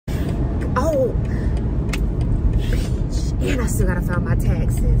Oh, bitch. And I still gotta file my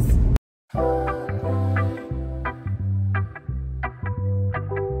taxes.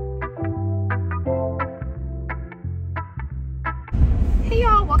 Hey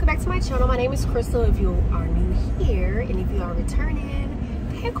y'all, welcome back to my channel. My name is Crystal if you are new here, and if you are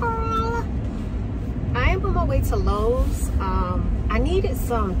returning, hey girl. I am on my way to Lowe's. I needed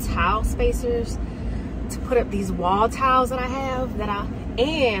some tile spacers to put up these wall tiles that I have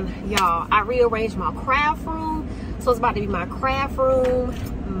and y'all, I rearranged my craft room. So it's about to be my craft room,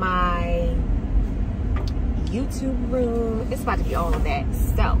 my YouTube room. It's about to be all of that.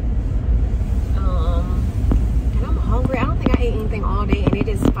 So, and I'm hungry. I don't think I ate anything all day, and it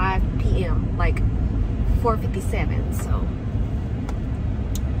is 5 p.m. like 4:57. So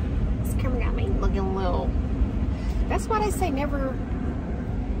this camera got me looking a little. That's why they say never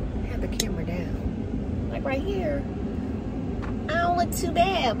have the camera down. Like right here, I don't look too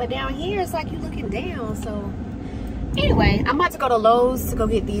bad, but down here it's like you looking down. So anyway, I'm about to go to Lowe's to go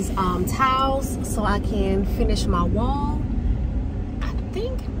get these tiles so I can finish my wall. I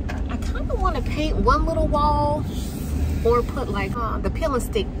think I kind of want to paint one little wall or put like the peel and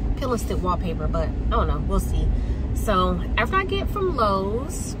stick wallpaper, but I don't know, we'll see. So after I get from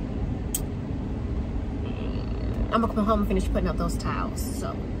Lowe's, I'm gonna come home and finish putting up those tiles.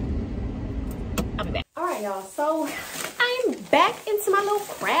 So I'll be back. All right, y'all, so I'm back into my little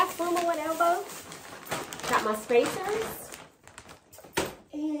craft room or whatever. Got my spacers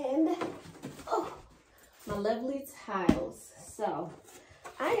and my lovely tiles. So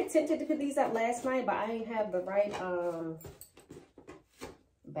I attempted to put these up last night, but I didn't have the right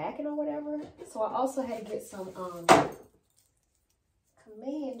backing or whatever. So I also had to get some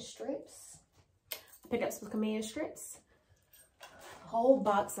command strips. Pick up some command strips, a whole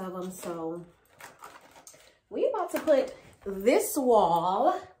box of them. So we about to put this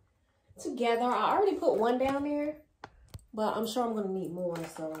wall together. I already put one down there, but I'm sure I'm gonna need more,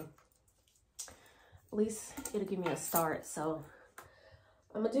 so at least it'll give me a start. So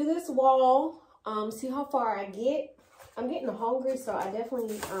I'm gonna do this wall, see how far I get. I'm getting hungry, so I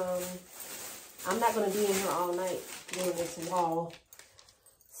definitely I'm not gonna be in here all night doing this wall.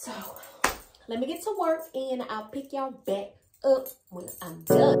 So let me get to work and I'll pick y'all back up when I'm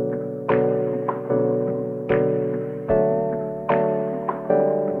done.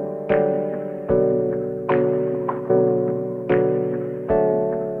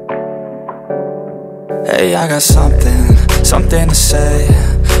 Hey, I got something to say.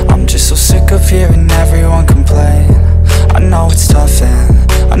 I'm just so sick of hearing everyone complain. I know it's tough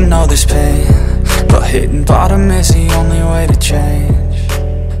and I know there's pain, but hitting bottom is the only way to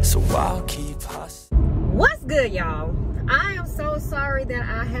change. So I'll keep hustling. What's good, y'all? I am so sorry that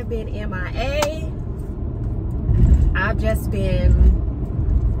I have been MIA. I've just been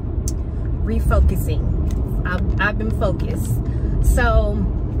refocusing. I've been focused. So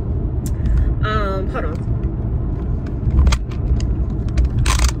hold on.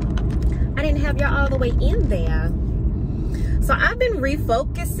 I didn't have y'all all the way in there. So I've been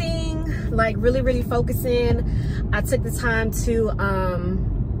refocusing, like really focusing. I took the time to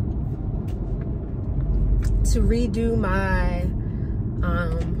redo my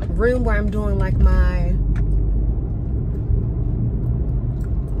room where I'm doing like my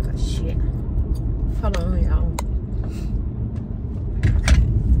shit. Hold on, y'all.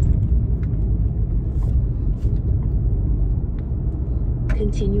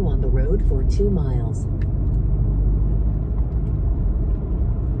 Continue on the road for 2 miles.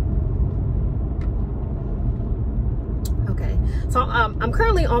 Okay, so I'm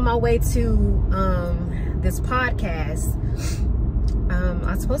currently on my way to this podcast.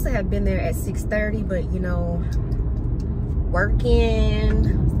 I'm supposed to have been there at 6:30, but you know,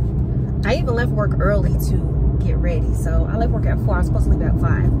 working. I even left work early to get ready. So I left work at 4. I was supposed to leave at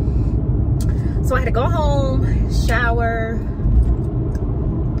 5. So I had to go home, shower,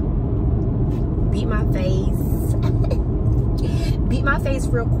 beat my face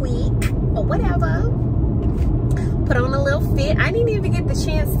real quick or whatever, put on a little fit. I didn't even get the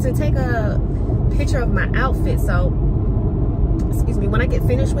chance to take a picture of my outfit, so excuse me. When I get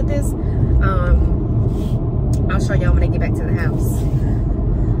finished with this, I'll show y'all when I get back to the house.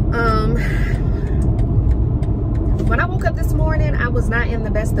 When I woke up this morning, I was not in the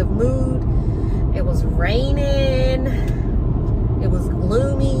best of mood. It was raining, it was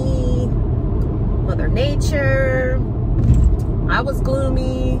gloomy, Mother Nature, I was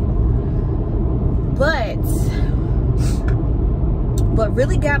gloomy, but what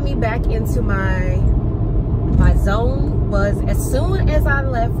really got me back into my zone was as soon as I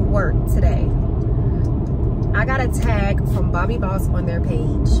left work today, I got a tag from Bobby Boss on their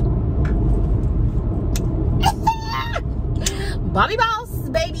page Bobby Boss,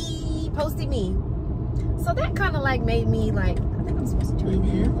 baby, posted me. So that kind of like made me like, I think I'm supposed to turn. In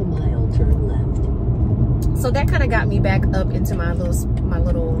half a mile, turn left. So that kind of got me back up into my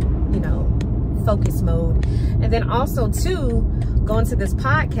little, you know, focus mode. And then also too, going to this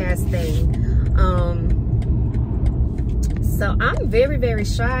podcast thing. So I'm very, very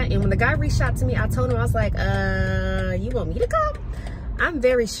shy. And when the guy reached out to me, I told him, I was like, you want me to come? I'm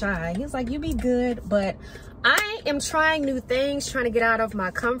very shy. He was like, you be good. But I am trying new things, trying to get out of my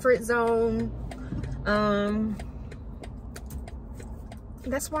comfort zone.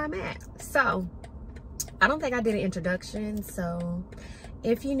 That's where I'm at. So I don't think I did an introduction. So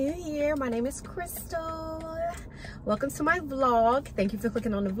if you're new here, my name is Crystal. Welcome to my vlog. Thank you for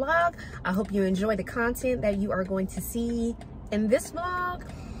clicking on the vlog. I hope you enjoy the content that you are going to see in this vlog.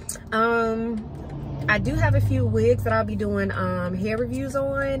 I do have a few wigs that I'll be doing hair reviews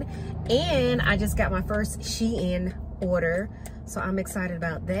on, and I just got my first Shein order, so I'm excited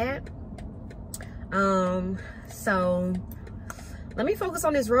about that. So let me focus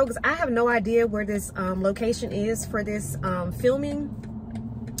on this road because I have no idea where this location is for this filming.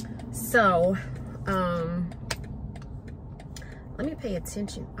 So let me pay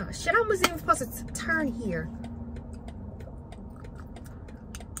attention. Oh shit, I wasn't even supposed to turn here.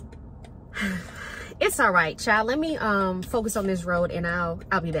 It's all right, child. Let me focus on this road and I'll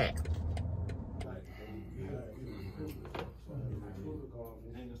be back.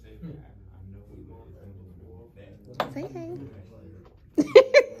 Say hey.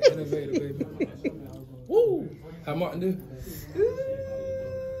 Woo! How Martin do?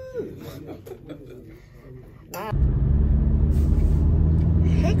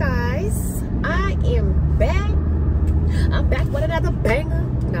 Hey guys, I am back. I'm back with another banger.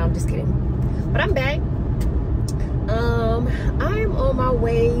 No, I'm just kidding. But I'm back. I'm on my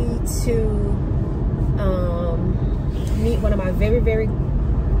way to meet one of my very, very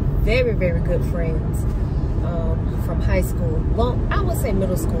good friends from high school. Well, I would say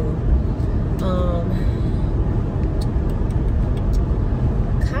middle school.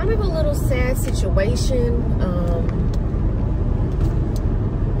 Kind of a little sad situation.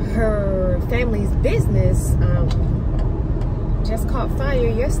 Her family's business just caught fire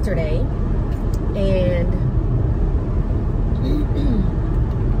yesterday, and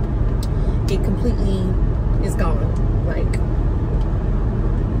it completely is gone. Like,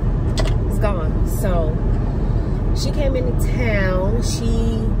 it's gone. So she came into town.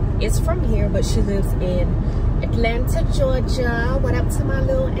 She is from here, but she lives in Atlanta, Georgia. What up to my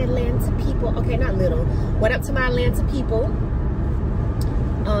little Atlanta people? Okay, not little. What up to my Atlanta people?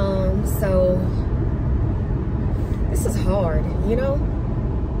 So this is hard, you know?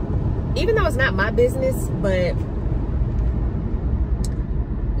 Even though it's not my business, but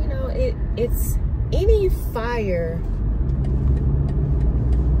you know, it's any fire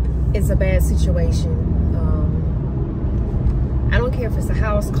is a bad situation. I don't care if it's a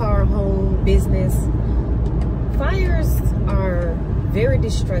house, car, home, business. Fires are very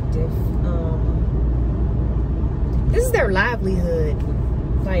destructive. This is their livelihood.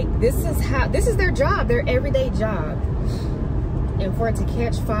 Like, this is their job, their everyday job. And for it to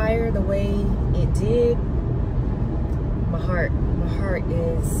catch fire the way it did, my heart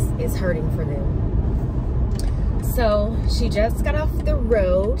is hurting for them. So she just got off the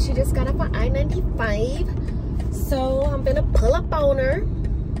road. She just got off of I-95. So I'm gonna pull up on her,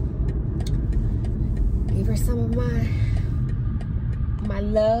 give her some of my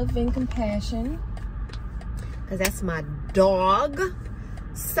love and compassion, because that's my dog.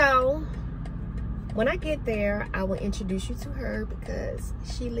 So when I get there, I will introduce you to her because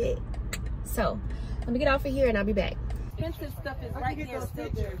she lit. So let me get off of here and I'll be back. Expensive stuff is right there. Those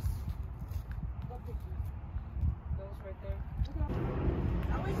right there.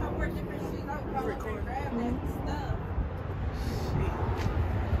 I wish I wore different shoes. I would probably grab that stuff.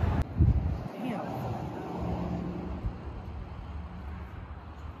 Damn.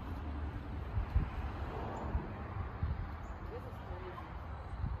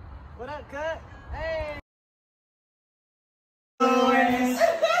 What up, cut? Hey!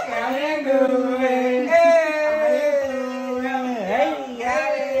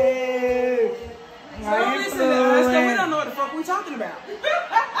 About.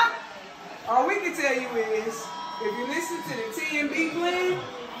 All we can tell you is, if you listen to the T&B plan,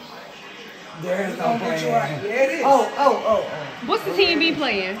 there's no plan. Yeah, it is. Oh. What's the T&B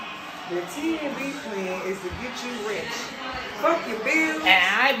plan? The T&B plan is to get you rich. Fuck your bills.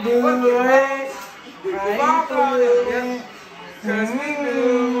 I do it. Cause we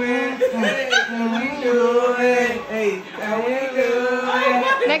do it. We do it. Hey, how we do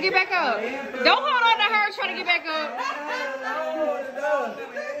it. Now get back up. Don't hold on to her. Lord trying to get back up.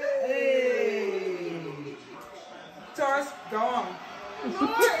 Hey. Taurus, go on.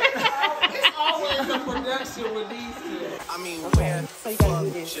 It's always a production with these two. I mean, where the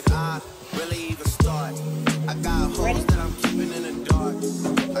fuck should I really even start? I got hoes that I'm keeping in the dark.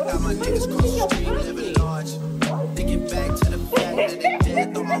 I got my niggas cross the street living large. They get back to the fact that they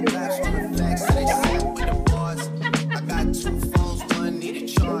dead. Throw my raps on the facts that they sat with the bars. I got 2 phones, one need a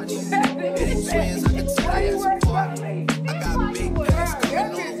charge. And they twins, I can tell they as apart. I got big bags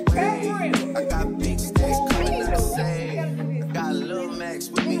coming on the way. I got big stacks coming out the same. I got Lil Max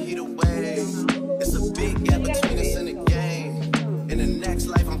with me, he the way. It's a big gap between us and the game. In the next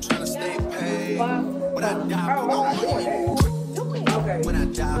life, I'm trying to stay paid. When I die, put my money in the grave. When I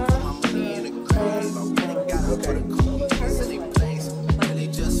die, put my money in the grave. I really gotta put a couple niggas in their place. Really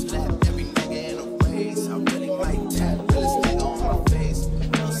just slap every nigga in a race. I really might tap realest nigga on my face.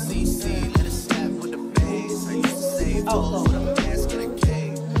 LCC, let it slap with the bass. I used to save those with a mask and a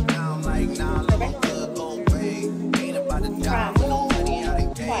cake. Now I'm like, nah, let my blood go away. Ain't about to die with no money out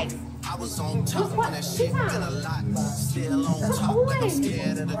of game. I was on top when that shit been a lot. Still on top, like I'm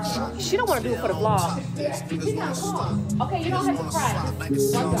scared of the drop. She don't want to do it for the vlog. Okay, you don't have to cry. Like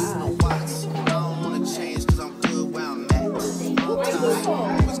it's on the watch. I don't want to change because I'm good where I'm at. All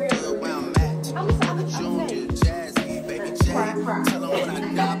time, was good where I'm at. I'm Junior, Jazzy, Baby J. Tell them when I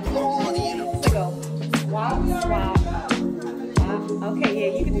die, put my money in the Go. Swap, swap. Okay, yeah,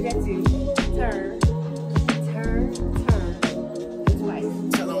 you can do that too. Turn, turn, turn. Twice.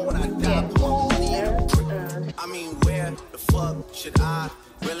 Tell them when I die, put my money in the I mean, where the fuck should I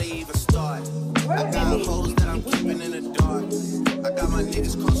really even start? I got hoes that I'm keeping in the dark. I got my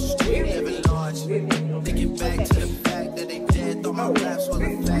niggas cross the street living large. They get back to the fact that they dead. Throw my raps for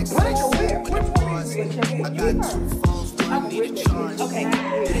the facts that they said with the bars. I got 2 phones, one need a charge. And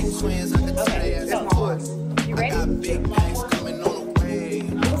they twins, I can tell they as apart. I got big bags coming on the way. I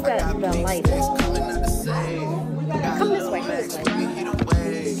got big stacks coming out the same. Got Lil Max with me, he the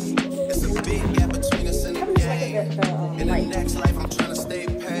way. It's a big gap between us and the game. In the next life, I'm trying to stay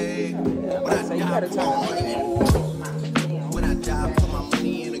paid. When I die, put my money in the grave. When I die, put my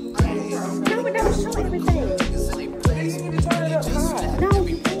money in the grave. No, but never show everything. Niggas in they place. Really just slap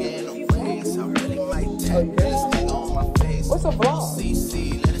every nigga in the race. I really might tap this nigga on my face. What's a vlog? CC,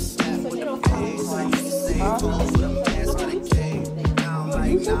 let it snap with the face. I used to save those with a mask and a cake. Now I'm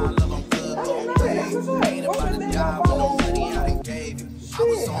like, nah, love, I'm good, go away. Ain't about to die with no money I done gave you. I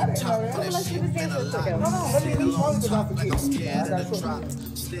was on top when that shit been a lot. Still on top like I'm scared of the drop.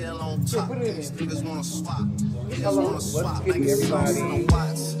 Still on top, these niggas wanna swap. Niggas wanna swap like it's sauce in the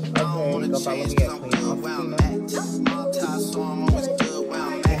watts. I don't wanna change cause I'm good where I'm at. Multi, so I'm always good where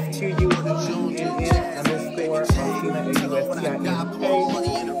I'm at. Junior, Jazzy, Baby J. Tell them when I die, put my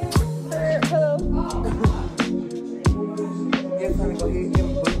money in the Yes, honey, go ahead and give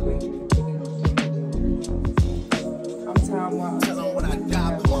him a book. I'm time wild. Tell them when I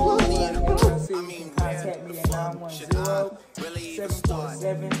die, put my money in the I mean, Contact me at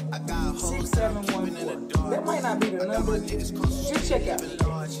 910-747-6714. I got hoes that I'm keeping in the dark. That might not be the number. Just check out.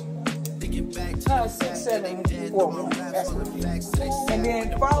 They get back to No, 6741. That's what it is. And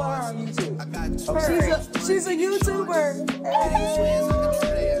then follow her on YouTube. She's a YouTuber.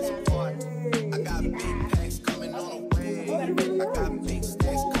 I got big packs coming on the way. I got big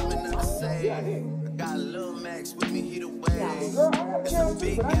stacks coming out the same. I got Lil Max with me, he the way. It's a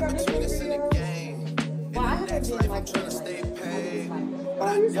big gap between us and the game. In the next life, I'm trying to stay paid. When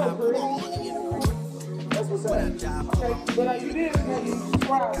I die, put my money in the grave. That's what's up. When I die, put my money But you did have you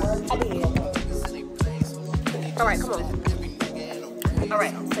subscribe, right? I did. All right, come on. All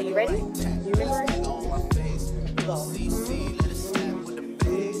right, so you ready? You remember it? Go.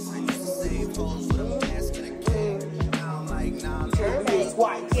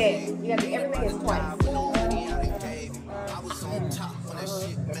 Twice. Yeah, you gotta do everything is twice.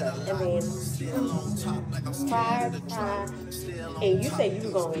 And then 5 times. And you say you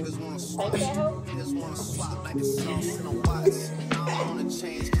was gonna take that hoe?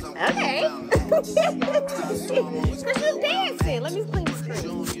 Okay. Because you're dancing. Let me clean the screen.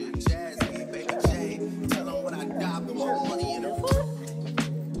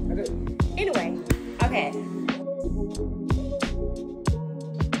 Anyway, okay.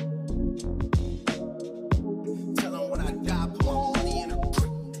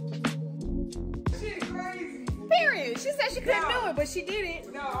 Period. She said she couldn't do it, but she did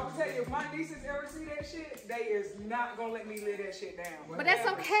it. No, I'm gonna tell you, if my nieces ever see that shit, they is not gonna let me live that shit down. But that's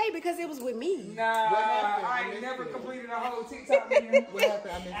okay because it was with me. Nah, I ain't never completed a whole TikTok video. What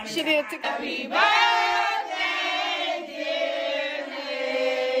happened? She did a TikTok. Happy birthday, dear me.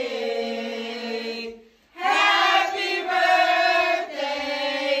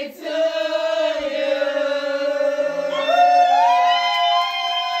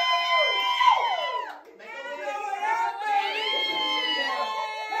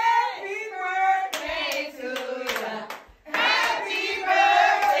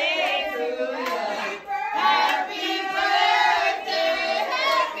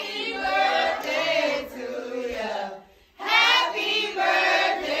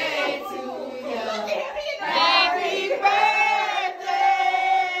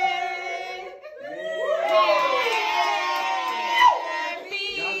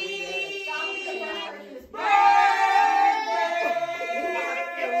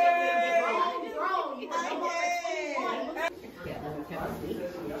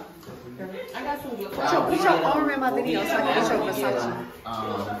 I got some good. Put your arm in my video so I can get your Versace.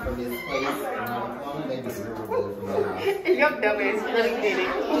 From this place, maybe it's really good from the house. Your dumb ass really did it.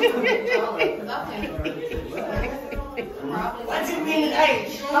 What you mean? Hey,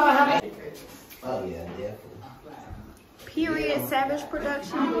 Oh yeah, definitely. Period Savage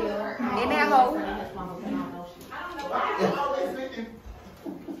Production. In that hole.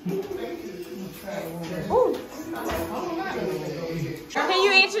 Ooh. Can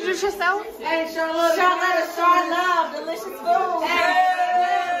you introduce yourself? hey, Charlotte, delicious food.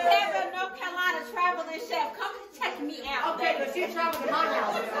 North Carolina traveling chef. Come check me out. Okay, but she traveled to my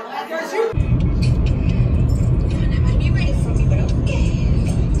house.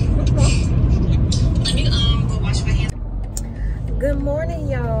 Good morning,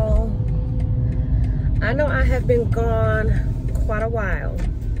 y'all. I know I have been gone quite a while,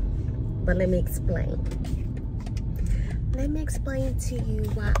 but let me explain. Let me explain to you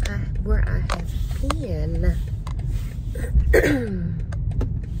where I have been.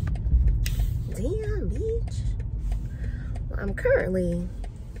 Damn, bitch. Well, I'm currently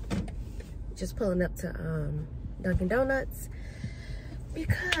just pulling up to Dunkin' Donuts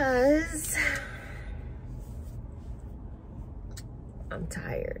because I'm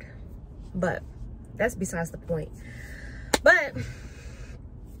tired, but that's besides the point. But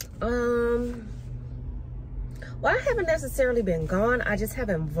well, I haven't necessarily been gone. I just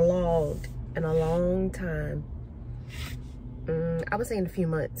haven't vlogged in a long time. I would say in a few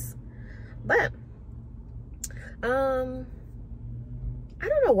months. But I don't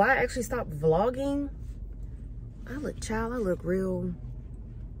know why I actually stopped vlogging. I look real.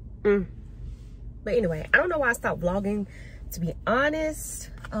 But anyway, I don't know why I stopped vlogging, to be honest.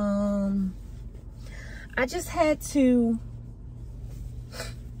 I just had to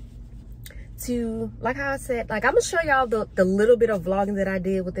like how I said, like, I'm gonna show y'all the little bit of vlogging that I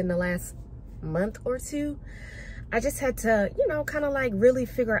did within the last month or two. I just had to, you know, kind of like really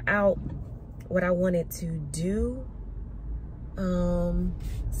figure out what I wanted to do.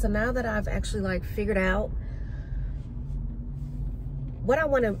 So now that I've actually like figured out what I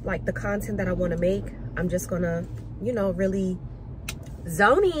want to, like the content that I want to make, I'm just gonna, you know, really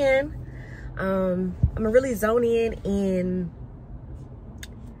zone in. I'm gonna really zone in and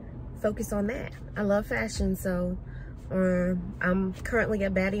focus on that. I love fashion, so I'm currently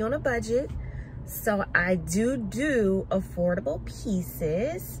a baddie on a budget, so I do affordable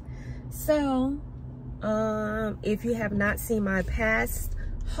pieces. So if you have not seen my past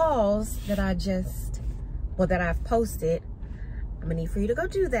hauls that I've posted, I'm gonna need for you to go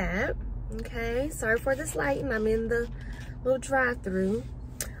do that. Okay, sorry for this lighting, I'm in the little drive-through.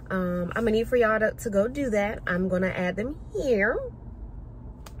 I'm gonna need for y'all to go do that. I'm gonna add them here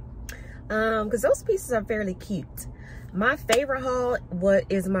because those pieces are fairly cute. My favorite haul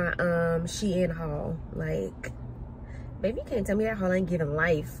is my Shein haul. Like, baby, you can't tell me that haul ain't giving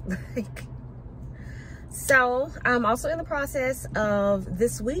life. Like, so I'm also in the process of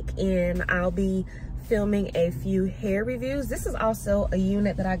this weekend I'll be filming a few hair reviews. This is also a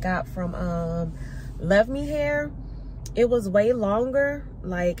unit that I got from Love Me Hair. It was way longer,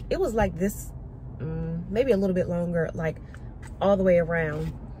 like it was like this, maybe a little bit longer, like all the way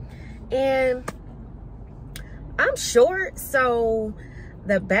around. And I'm short, so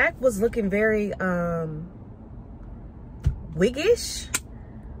the back was looking very wiggish,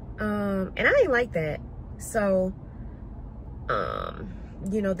 and I ain't like that. So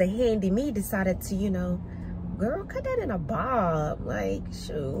you know, the handy me decided to, you know, girl, cut that in a bob. Like,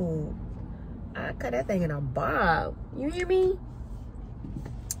 shoot, I cut that thing in a bob. You hear me?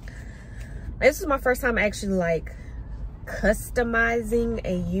 This is my first time actually like customizing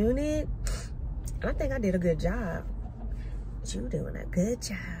a unit, and I think I did a good job. You doing a good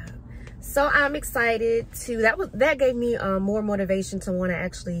job. So I'm excited to, that gave me more motivation to want to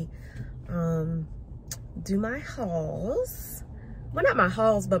actually do my hauls. Well, not my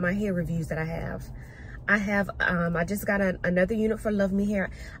hauls, but my hair reviews that I have. I just got another unit for Love Me Hair.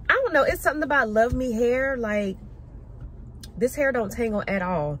 I don't know, it's something about Love Me Hair, like this hair don't tangle at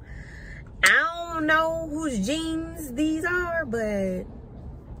all. I don't know whose jeans these are, but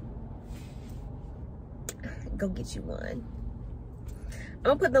go get you one. I'm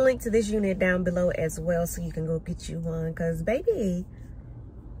gonna put the link to this unit down below as well so you can go get you one, because baby,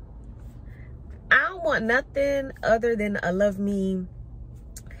 I don't want nothing other than a Love Me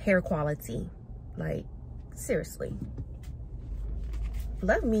hair quality. Like, seriously,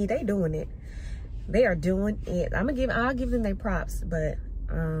 Love Me, they doing it. They are doing it. I'll give them their props, but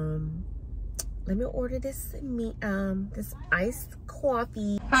let me order this this iced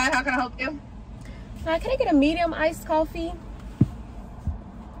coffee. Hi, how can I help you? Hi, can I get a medium iced coffee?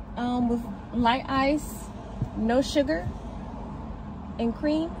 with light ice, no sugar, and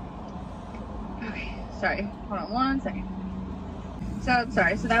cream. Okay, sorry. Hold on 1 second. So,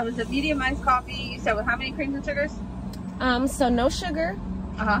 sorry. So that was a medium iced coffee. You said with how many creams and sugars? So no sugar.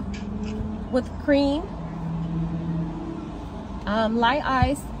 With cream, light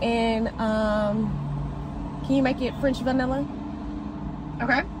ice, and can you make it French vanilla?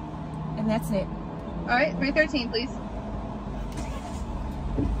 Okay. And that's it. All right, 313, please.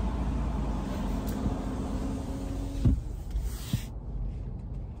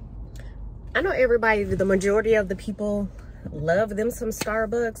 I know everybody, the majority of the people love them some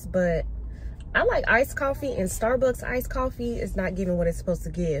Starbucks, but I like iced coffee, and Starbucks iced coffee is not giving what it's supposed to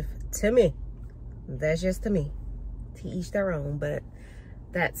give to me. That's just to me. To each their own, but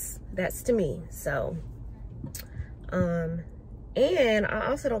that's to me. So, and I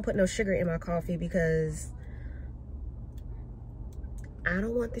also don't put no sugar in my coffee because I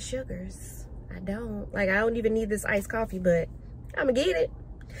don't want the sugars. I don't. Like, I don't even need this iced coffee, but I'm gonna get it.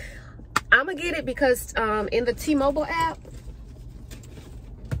 I'm gonna get it because in the T-Mobile app,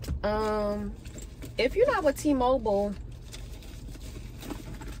 if you're not with T-Mobile,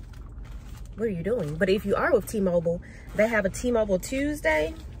 what are you doing? But if you are with T-Mobile, they have a T-Mobile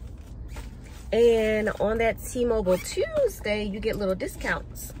Tuesday, and on that T-Mobile Tuesday, you get little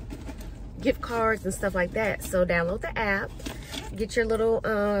discounts, gift cards and stuff like that. So download the app, get your little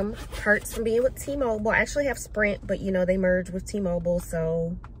perks from being with T-Mobile. I actually have Sprint, but you know, they merged with T-Mobile,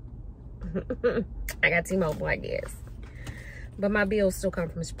 so I got T-Mobile, I guess. But my bills still come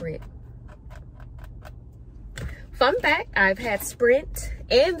from Sprint. Fun fact, I've had Sprint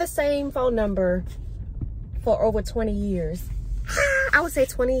and the same phone number for over 20 years. I would say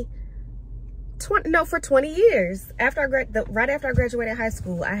 20, no, for 20 years. After right after I graduated high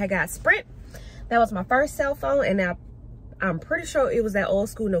school, I had got Sprint. That was my first cell phone, and now I'm pretty sure it was that old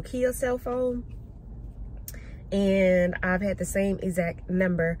school Nokia cell phone. And I've had the same exact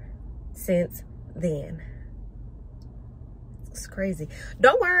number since then. It's crazy.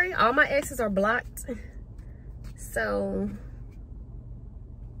 Don't worry, all my exes are blocked. So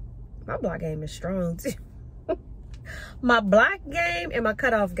my block game is strong too. My block game and my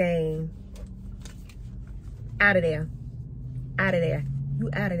cutoff game. Out of there. Out of there. You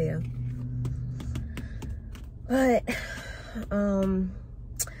out of there. But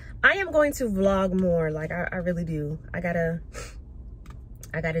I am going to vlog more. Like I really do. I gotta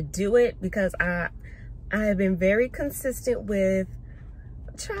do it because I have been very consistent with,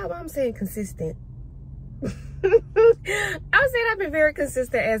 child, I'm saying consistent. I was saying I've been very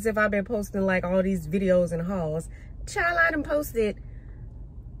consistent as if I've been posting like all these videos and hauls. Child, I done posted,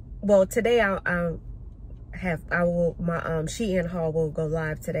 well, today my Shein haul will go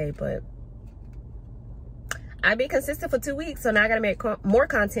live today, but I've been consistent for 2 weeks, so now I gotta make more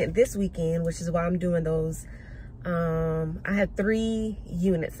content this weekend, which is why I'm doing those. I have 3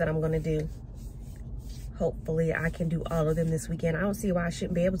 units that I'm gonna do. Hopefully I can do all of them this weekend. I don't see why I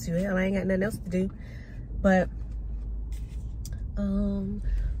shouldn't be able to. Hell, I ain't got nothing else to do. But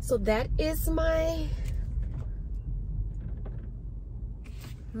so that is my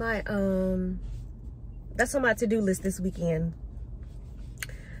that's on my to-do list this weekend,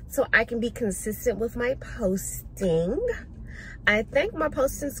 so I can be consistent with my posting. I think my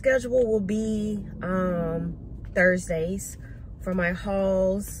posting schedule will be Thursdays for my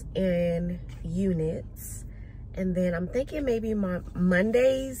hauls and units, and then I'm thinking maybe my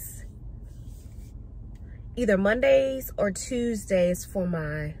Mondays, either Mondays or Tuesdays for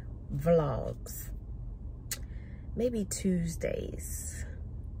my vlogs. Maybe Tuesdays.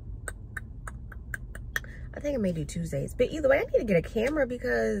 I think I may do Tuesdays, but either way, I need to get a camera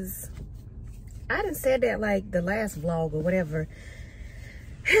because I done said that like the last vlog or whatever.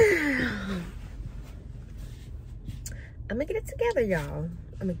 I'm gonna get it together, y'all.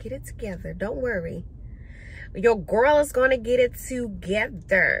 I'm gonna get it together. Don't worry. Your girl is gonna get it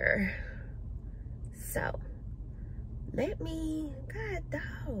together. So, let me, God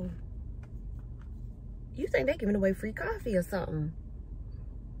dog. You think they giving away free coffee or something?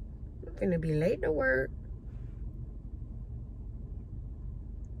 I'm finna be late to work.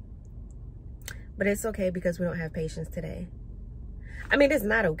 But it's okay because we don't have patience today. I mean, it's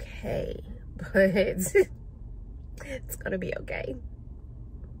not okay, but it's gonna be okay.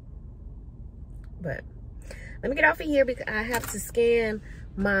 But let me get off of here because I have to scan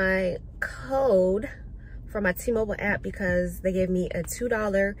my code for my T-Mobile app because they gave me a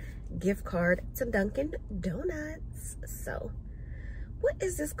 $2 gift card to Dunkin' Donuts. So what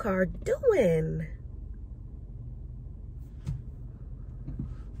is this card doing?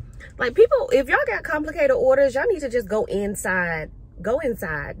 Like, people, if y'all got complicated orders, y'all need to just go inside Go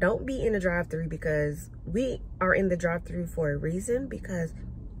inside. Don't be in the drive-thru, because we are in the drive-thru for a reason, because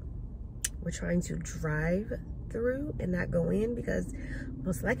we're trying to drive through and not go in, because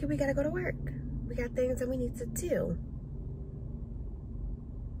most likely we gotta go to work. We got things that we need to do.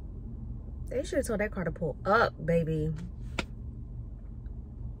 They should have told that car to pull up, baby.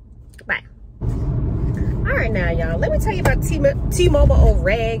 Bye. All right, now, y'all, let me tell you about T-Mobile old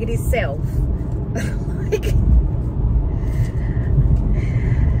raggedy self. Like,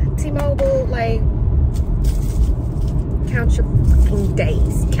 T-Mobile, like, count your fucking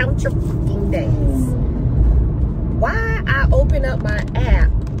days. Count your fucking days. Why I open up my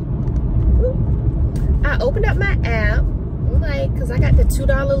app? I opened up my app, like, because I got the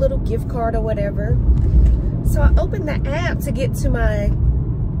 $2 little gift card or whatever. So I opened the app to get to my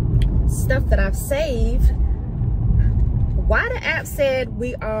stuff that I've saved. Why the app said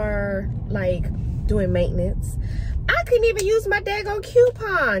we are, like, doing maintenance. I couldn't even use my daggone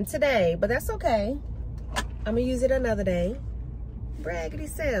coupon today, but that's okay. I'm gonna use it another day. Raggedy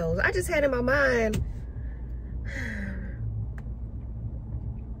sales. I just had in my mind,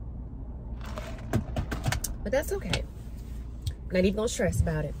 but that's okay. I'm not even gonna stress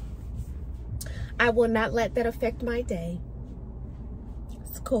about it. I will not let that affect my day.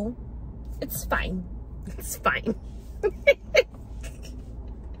 It's cool. It's fine. It's fine.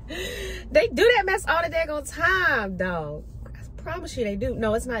 They do that mess all the daggone time, dog. I promise you they do.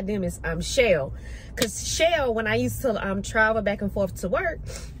 No, it's not them. It's Shell. Because Shell, when I used to travel back and forth to work,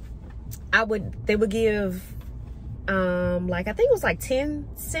 they would give like, I think it was like 10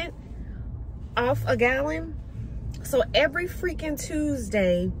 cents off a gallon. So every freaking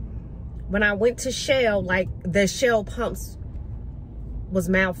Tuesday when I went to Shell, like, the Shell pumps was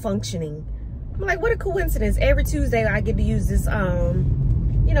malfunctioning. I'm like, what a coincidence. Every Tuesday I get to use this,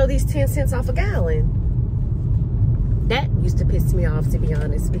 you know, these 10 cents off a gallon. That used to piss me off, to be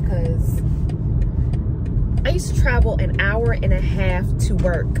honest, because I used to travel an hour and a half to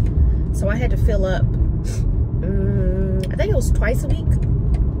work. So I had to fill up, I think it was twice a week.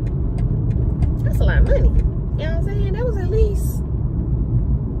 That's a lot of money. You know what I'm saying? That was at least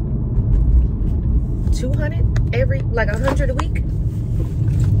 200 every, like 100 a week.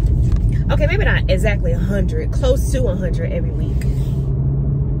 Okay, maybe not exactly 100, close to 100 every week.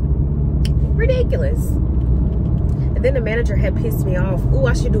 Ridiculous. And then the manager had pissed me off. Ooh,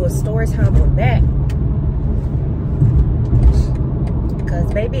 I should do a story time on that.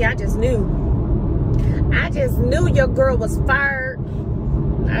 Because, baby, I just knew your girl was fired.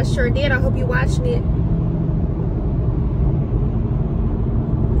 I sure did. I hope you're watching it.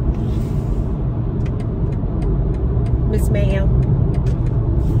 Miss Ma'am.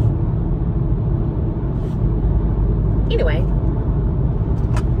 Anyway,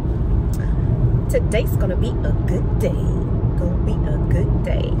 today's gonna be a good day. Gonna be a good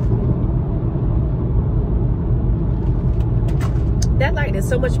day. That light is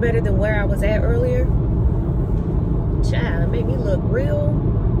so much better than where I was at earlier. Child, it made me look real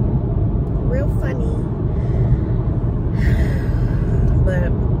funny.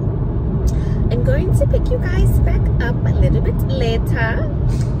 But I'm going to pick you guys back up a little bit later.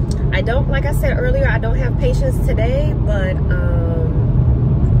 I don't, like I said earlier, I don't have patience today, but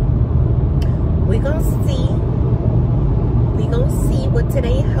we gonna see what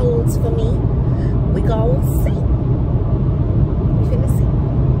today holds for me. We gonna see. We finna see.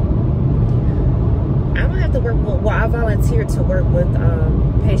 I don't have to work with, well, I volunteered to work with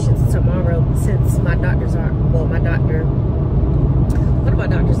patients tomorrow, since my doctors are, well, one of my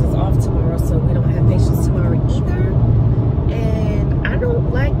doctors is off tomorrow, so we don't have patients tomorrow either. And I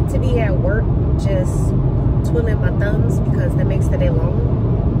don't like to be at work just twiddling my thumbs, because that makes the day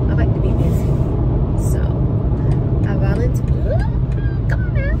long. I like to be busy. So I volunteered. Come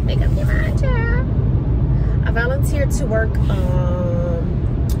on now, make up your mind, child. I volunteered to work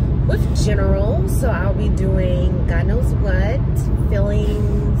with general, so I'll be doing God knows what,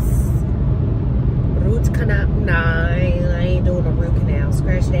 fillings, root canal. Nah, I ain't doing a root canal.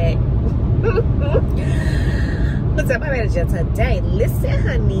 Scratch that. What's up, my manager today? Listen,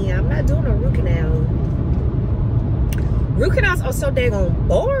 honey, I'm not doing a root canal. Root canals are so daggone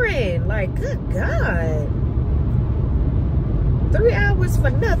boring. Like, good God. 3 hours for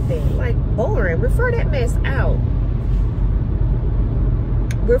nothing. Like, boring. Refer that mess out.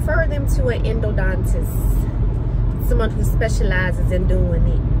 Refer them to an endodontist. Someone who specializes in doing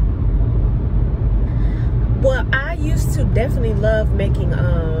it. Well, I used to definitely love making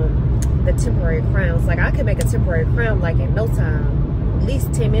the temporary crowns. Like, I could make a temporary crown like in no time. At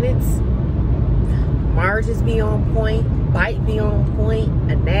least 10 minutes. Marges be on point. Bite be on point.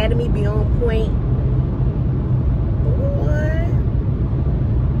 Anatomy be on point. Boy.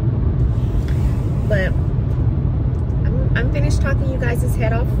 guys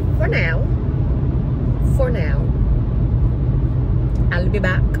head off for now. I'll be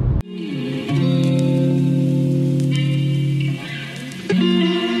back.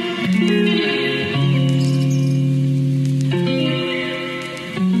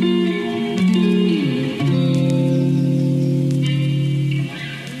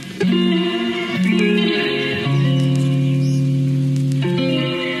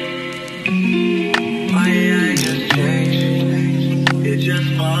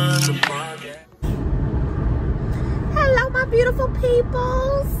 Hello, my beautiful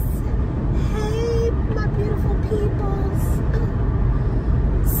peoples. Hey, my beautiful peoples.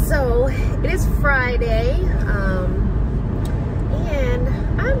 So it is Friday, and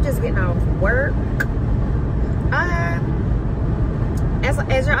I'm just getting off work.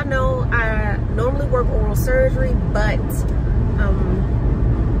 As y'all know, I normally work oral surgery, but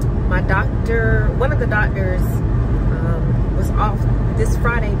my doctor, one of the doctors, was off this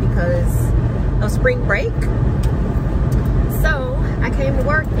Friday because of spring break. So I came to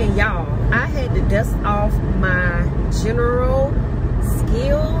work, and y'all, I had to dust off my general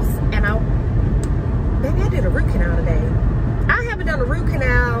skills, and maybe I did a root canal today. I haven't done a root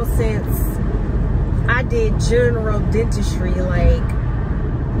canal since I did general dentistry, like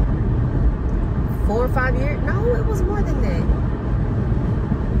 4 or 5 years. No, it was more than that.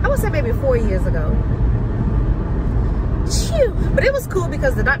 I would say maybe 4 years ago. Phew. But it was cool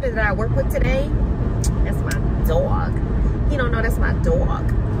because the doctor that I work with today, that's my dog. He don't know that's my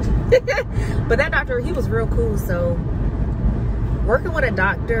dog. But that doctor, he was real cool. So working with a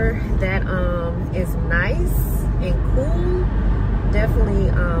doctor that is nice and cool definitely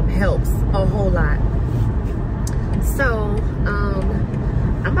helps a whole lot. So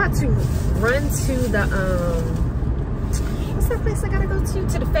I'm about to run to the what's that place I gotta go to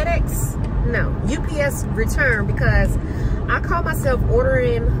the FedEx? No, UPS return, because I call myself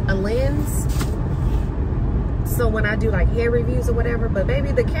ordering a lens. So when I do like hair reviews or whatever, but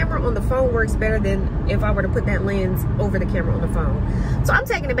baby, the camera on the phone works better than if I were to put that lens over the camera on the phone. So I'm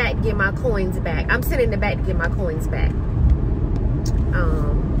taking it back to get my coins back. I'm sending it back to get my coins back.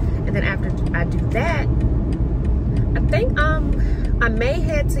 And then after I do that, I think I may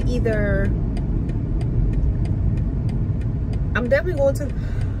head to either, I'm definitely going to,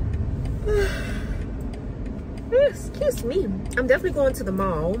 excuse me, I'm definitely going to the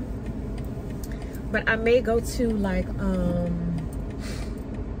mall. But I may go to like,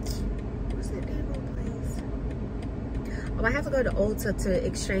 what's that damn old place? Oh, I have to go to Ulta to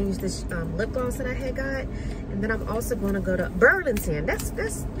exchange this lip gloss that I had got. And then I'm also going to go to Burlington. That's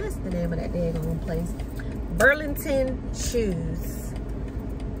the name of that daggone place. Burlington Shoes.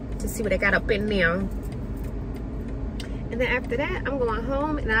 To see what I got up in there. And then after that, I'm going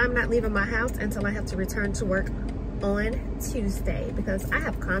home, and I'm not leaving my house until I have to return to work on Tuesday, because I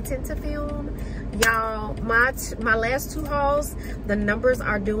have content to film. Y'all, my last 2 hauls, the numbers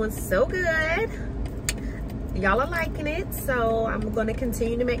are doing so good. Y'all are liking it, so I'm going to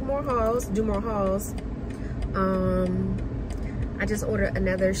continue to make more hauls, do more hauls. I just ordered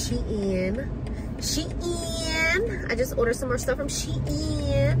another Shein. I just ordered some more stuff from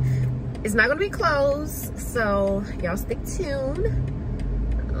Shein. It's not going to be closed, so y'all stick tuned.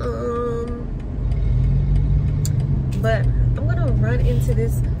 But I'm going to run into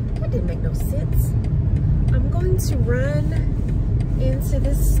this. That didn't make no sense. I'm going to run into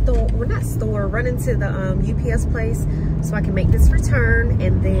this store. Well, not store. Run into the UPS place so I can make this return.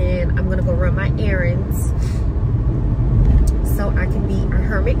 And then I'm going to go run my errands so I can be a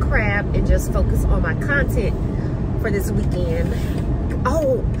hermit crab and just focus on my content for this weekend.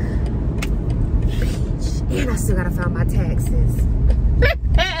 Oh, and I still got to file my taxes.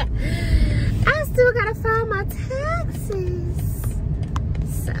 I still got to file my taxes.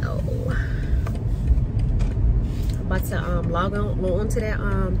 So I'm about to log on to that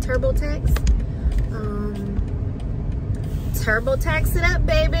TurboTax. TurboTax it up,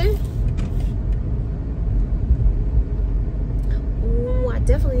 baby. Ooh, I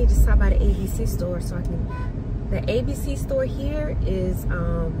definitely need to stop by the ABC store so I can. The ABC store here is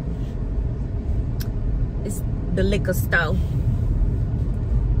it's the liquor store.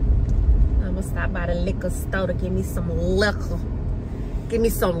 I'm gonna stop by the liquor store to give me some liquor. Give me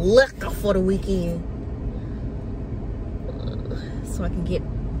some liquor for the weekend. So I can get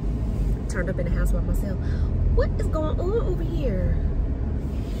turned up in the house by myself. What is going on over here?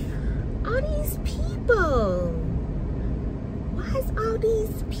 All these people. Why is all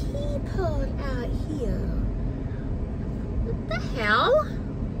these people out here? What the hell?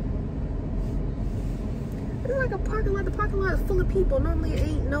 It's like a parking lot. The parking lot is full of people. Normally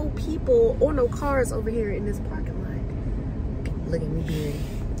ain't no people or no cars over here in this parking lot. Look at me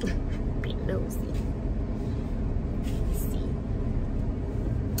being nosy. See.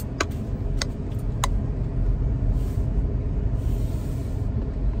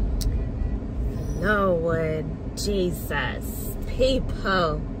 Lord Jesus,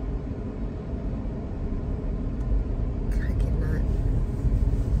 people. I cannot.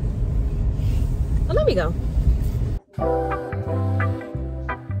 Oh, let me go.